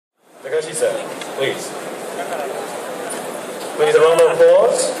Takashi-san, please. Please, a round of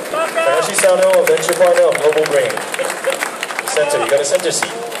applause. Takashi Sano, venture partner of Global Brain. Center, you got a center seat.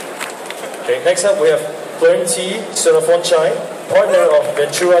 Okay, next up we have Florian T. Sonofonchai, partner of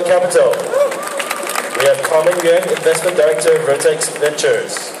Ventura Capital. We have Carmen Yuan, investment director of Vertex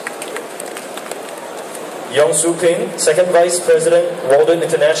Ventures. Yong Su Ping, second vice president, Walden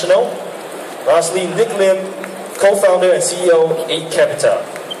International. Lastly, Nick Lim, co-founder and CEO, 8 Capital.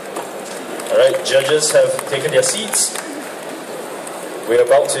 Alright, judges have taken their seats. We're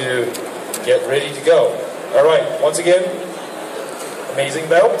about to get ready to go. Alright, once again, amazing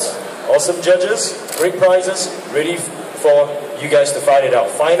belt, awesome judges, great prizes, ready for you guys to fight it out.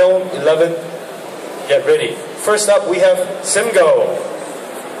 Final 11, get ready. First up, we have Simgo.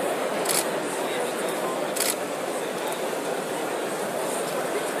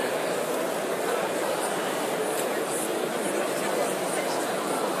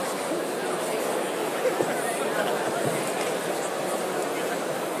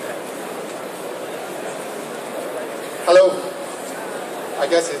 Hello.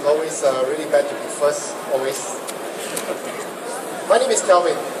 I guess it's always really bad to be first, always. My name is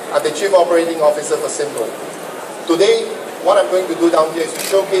Kelvin. I'm the Chief Operating Officer for Simgo. Today, what I'm going to do down here is to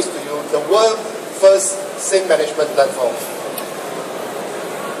showcase to you the world's first SIM management platform.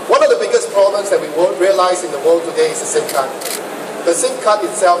 One of the biggest problems that we realize in the world today is the SIM card. The SIM card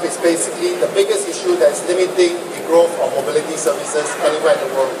itself is basically the biggest issue that is limiting the growth of mobility services anywhere in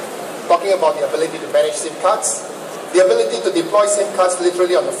the world. Talking about the ability to manage SIM cards, the ability to deploy SIM cards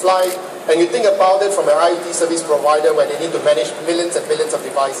literally on the fly, and you think about it from an IoT service provider where they need to manage millions and millions of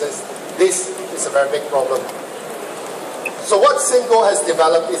devices, this is a very big problem. So what Simgo has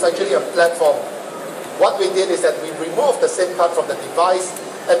developed is actually a platform. What we did is that we removed the SIM card from the device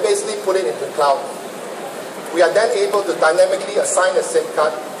and basically put it into the cloud. We are then able to dynamically assign a SIM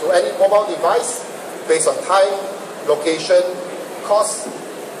card to any mobile device based on time, location, cost,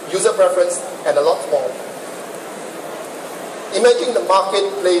 user preference, and a lot more. Imagine the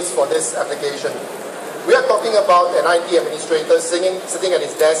marketplace for this application. We are talking about an IT administrator sitting at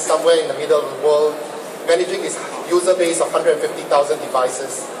his desk somewhere in the middle of the world, managing his user base of 150,000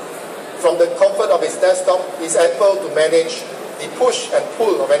 devices. From the comfort of his desktop, he's able to manage the push and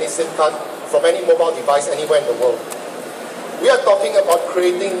pull of any SIM card from any mobile device anywhere in the world. We are talking about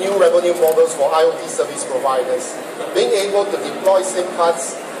creating new revenue models for IoT service providers, being able to deploy SIM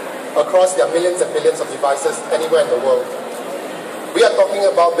cards across their millions and millions of devices anywhere in the world. We are talking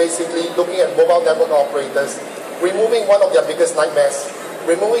about basically looking at mobile network operators, removing one of their biggest nightmares,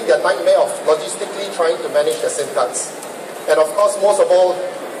 removing their nightmare of logistically trying to manage their SIM cards. And of course, most of all,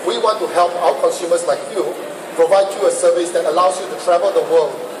 we want to help our consumers like you provide you a service that allows you to travel the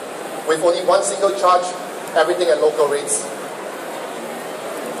world with only one single charge, everything at local rates.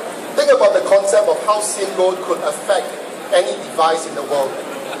 Think about the concept of how Simgo could affect any device in the world.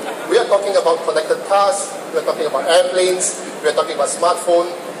 We are talking about connected cars, we are talking about airplanes, we are talking about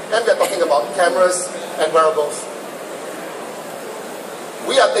smartphones, and we are talking about cameras and wearables.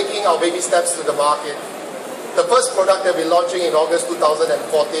 We are taking our baby steps to the market. The first product that we're launching in August 2014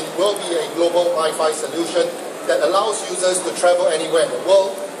 will be a global Wi-Fi solution that allows users to travel anywhere in the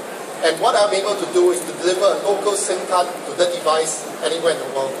world. And what I'm able to do is to deliver a local SIM card to the device anywhere in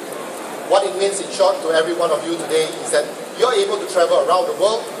the world. What it means in short to every one of you today is that you're able to travel around the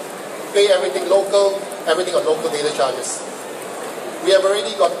world, pay everything local, everything on local data charges. We have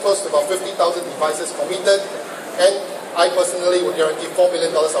already got close to about 50,000 devices committed, and I personally would guarantee $4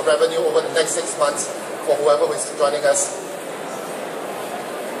 million of revenue over the next 6 months for whoever is joining us.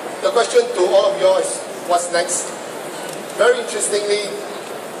 The question to all of you is, what's next? Very interestingly,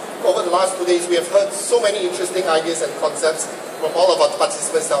 over the last 2 days, we have heard so many interesting ideas and concepts from all of our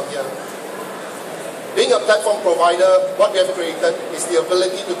participants down here. Being a platform provider, what we have created is the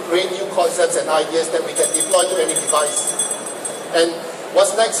ability to create new concepts and ideas that we can deploy to any device. And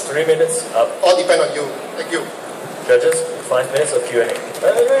what's next? 3 minutes up. All depend on you. Thank you. Judges, 5 minutes of Q&A.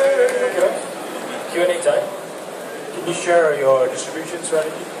 Q&A time. Can you share your distribution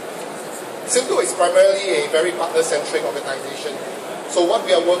strategy? Simgo is primarily a very partner-centric organization. So what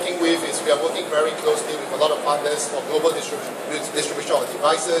we are working with is we are working very closely with a lot of partners for global distribution of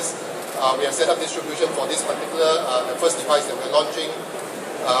devices. We have set up distribution for this particular, the first device that we're launching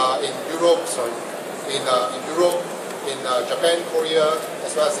in Europe, in Japan, Korea,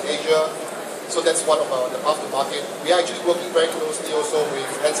 as well as in Asia. So that's one of the path to market. We are actually working very closely also with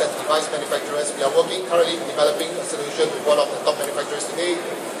handset device manufacturers. We are currently developing a solution with one of the top manufacturers today.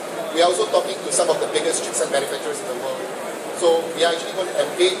 We are also talking to some of the biggest chipset manufacturers in the world. So we are actually going to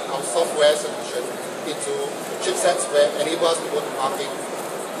embed our software solution into chipsets where enable us to go to market.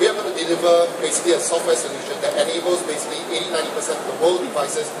 We are going to deliver basically a software solution that enables basically 80-90% of the world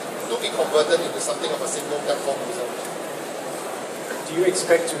devices to be converted into something of a single platform user. Do you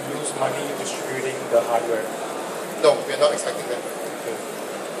expect to lose money distributing the hardware? No, we are not expecting that. Okay.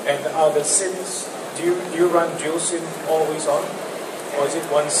 And are the SIMs, do you run dual SIM always on? Or is it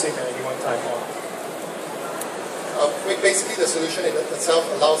one SIM at any one time on? Basically, the solution in itself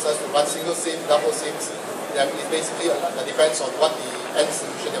allows us to run single SIM, double SIMs. It basically depends on what the end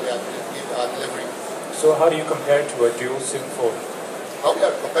solution that we are delivering. So how do you compare to a dual SIM phone? How we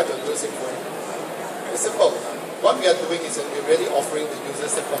are compared to a dual SIM phone? It's simple. What we are doing is that we're really offering the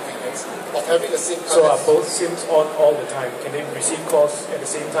users the convenience of having a SIM card. So are both SIMs on all the time? Can they receive calls at the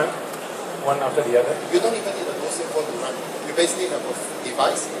same time? One after the other? You don't even need a dual SIM phone to run. You basically have a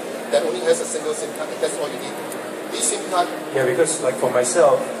device that only has a single SIM card, and that's all you need. This SIM card... Yeah, because like for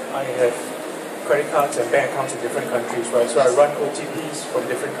myself, I have credit cards and bank accounts in different countries, right? So I run OTPs from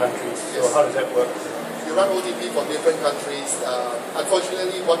different countries. So how does that work? You run OTP from different countries.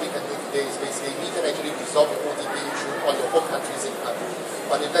 Unfortunately, what we can do today is basically we can actually resolve your OTP issue on your home country SIM card.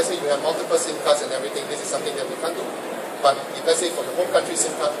 But if let's say you have multiple SIM cards and everything, this is something that we can't do. But if let's say for your home country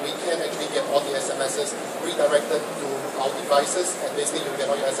SIM card, we can actually get all the SMSs redirected to our devices, and basically you get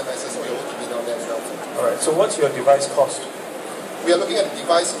all your SMSs or your OTP down there as well. Alright, so what's your device cost? We are looking at a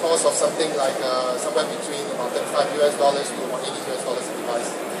device cost of something like somewhere between about $35 to about $80 a device.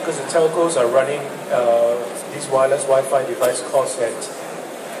 Because the telcos are running these wireless Wi-Fi device costs at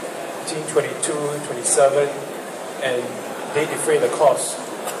between 22, 27, and they defray the cost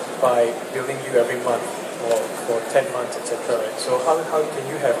by billing you every month or for 10 months, etc. Right? So how can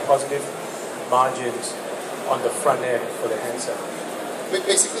you have positive margins on the front end for the handset?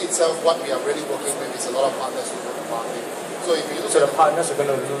 Basically itself, what we are really working with is a lot of partners who go to market. So if you look at the partners are going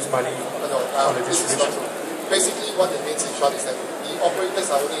to lose money on the distribution? Basically what it means in short is that the operators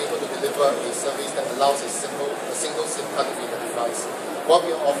are only able to deliver a service that allows a single SIM card to be in the device. What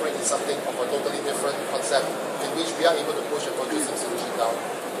we are offering is something of a totally different concept in which we are able to push a virtual SIM solution down.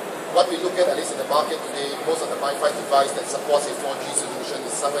 What we look at least in the market today, most of the Wi-Fi device that supports a 4G solution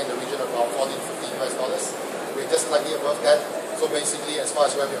is somewhere in the region of about $40 to $50. We're just slightly above that. So basically, as far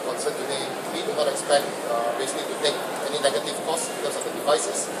as where we are concerned today, we do not expect basically to take any negative costs in terms of the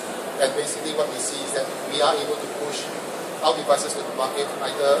devices. And basically what we see is that we are able to push our devices to the market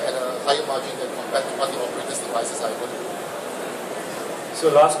either at a higher margin than compared to what the operator's devices are able to do.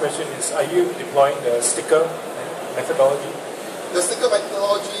 So last question is, are you deploying the sticker methodology? The sticker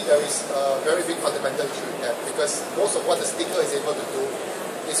methodology, there is a very big fundamental issue in that because most of what the sticker is able to do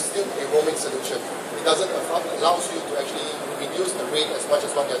is still a roaming solution. It doesn't allow you to actually reduce the rate as much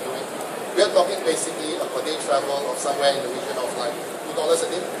as what we are doing. We are talking basically a per day travel of somewhere in the region of like $2 a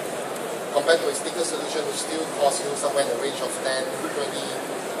day, compared to a sticker solution which still costs you somewhere in the range of 10,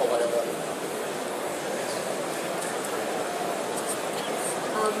 20 or whatever.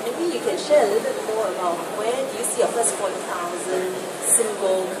 Maybe you can share a little bit more about where do you see your first 40,000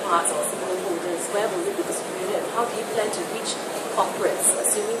 Simgo cards or Simgo holders? Where will it be distributed? How do you plan to reach corporates,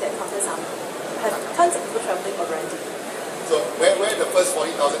 assuming that corporates have tons of people traveling already? So where the first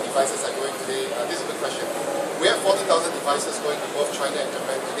 40,000 devices are going today, this is a good question. We have 40,000 devices going to both China and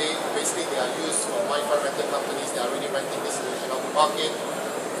Japan today. Basically, they are used for Wi-Fi rental companies. They are already renting this solution on the market.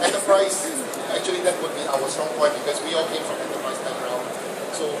 Enterprise, actually that would be our strong point because we all came from enterprise background.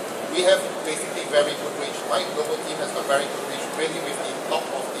 So we have basically very good reach. My global team has got very good reach, really with the top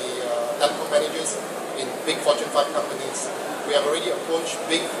of the telecom managers in big Fortune 5 companies. We have already approached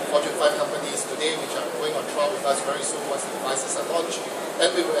big Fortune 5 companies today, which are going on trial with us very soon once the devices are launched. And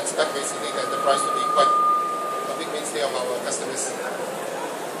we will expect basically the enterprise to be quite a big mainstay of our customers.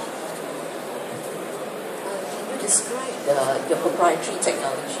 Can you describe your proprietary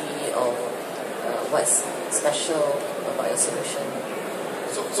technology or what's special about your solution?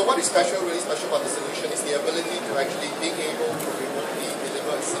 So what is really special about the solution is the ability to actually being able to remotely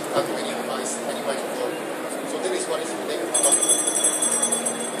deliver a SIM card to any device, anywhere in the world. So that is what is unique about it.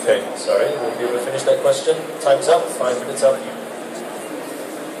 Okay, sorry, we'll be able to finish that question. Time's up, 5 minutes up.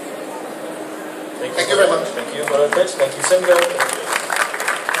 Thank you very much. Thank you for the pitch. Thank you, Simgo.